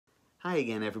Hi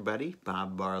again, everybody.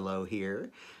 Bob Barlow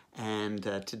here. And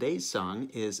today's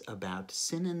song is about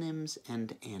synonyms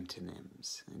and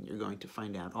antonyms. And you're going to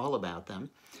find out all about them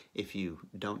if you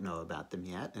don't know about them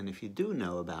yet. And if you do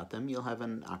know about them, you'll have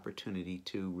an opportunity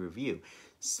to review.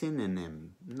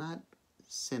 Synonym, not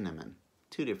cinnamon,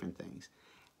 two different things.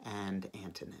 And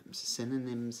antonyms,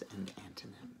 synonyms and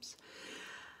antonyms.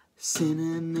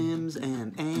 Synonyms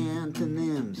and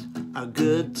antonyms are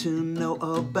good to know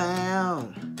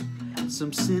about.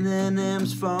 Some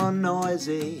synonyms for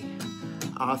noisy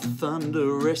are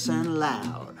thunderous and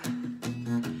loud.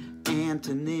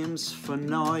 Antonyms for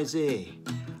noisy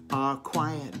are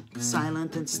quiet,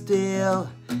 silent, and still.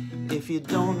 If you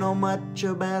don't know much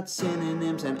about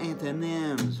synonyms and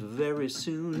antonyms, very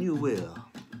soon you will.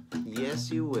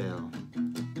 Yes, you will.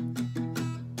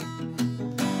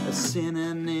 A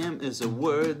synonym is a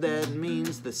word that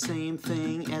means the same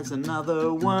thing as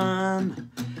another one.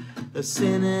 A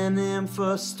synonym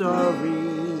for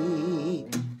story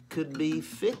could be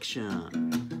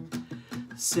fiction.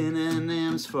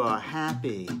 Synonyms for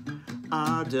happy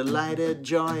are delighted,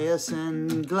 joyous,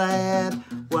 and glad,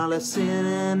 while a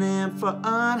synonym for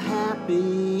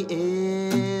unhappy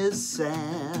is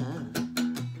sad.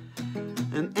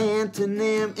 An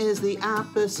antonym is the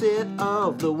opposite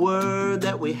of the word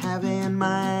that we have in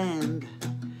mind.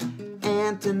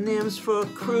 Antonyms for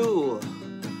cruel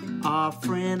are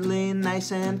friendly,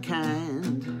 nice, and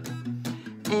kind.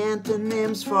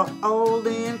 Antonyms for old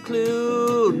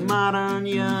include modern,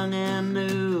 young, and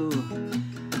new.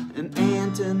 An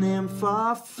antonym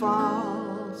for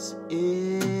false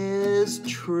is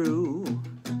true.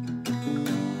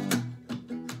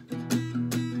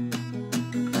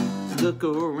 Look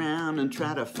around and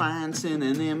try to find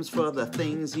synonyms for the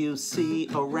things you see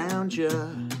around you.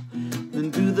 Then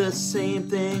do the same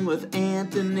thing with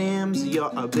antonyms.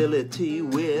 Your ability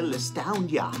will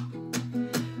astound ya.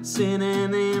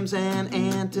 Synonyms and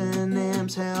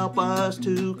antonyms help us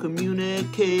to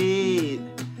communicate.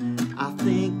 I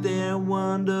think they're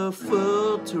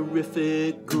wonderful,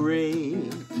 terrific,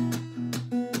 great.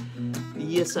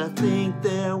 Yes, I think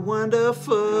they're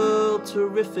wonderful,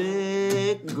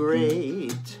 terrific,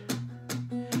 great.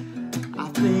 I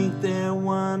think they're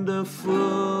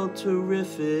wonderful,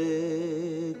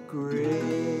 terrific, great.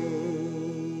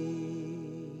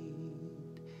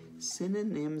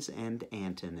 Synonyms and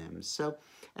antonyms. So,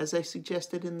 as I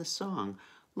suggested in the song,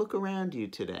 look around you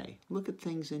today. Look at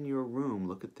things in your room.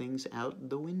 Look at things out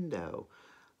the window.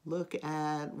 Look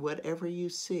at whatever you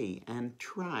see and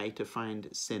try to find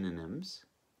synonyms,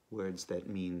 words that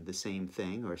mean the same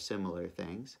thing or similar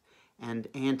things, and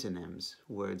antonyms,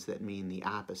 words that mean the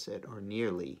opposite or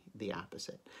nearly the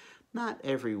opposite. Not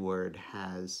every word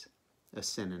has a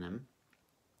synonym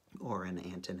or an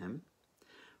antonym,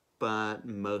 but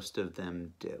most of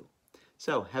them do.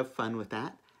 So have fun with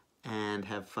that, and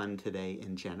have fun today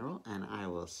in general, and I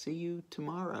will see you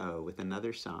tomorrow with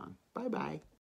another song. Bye-bye.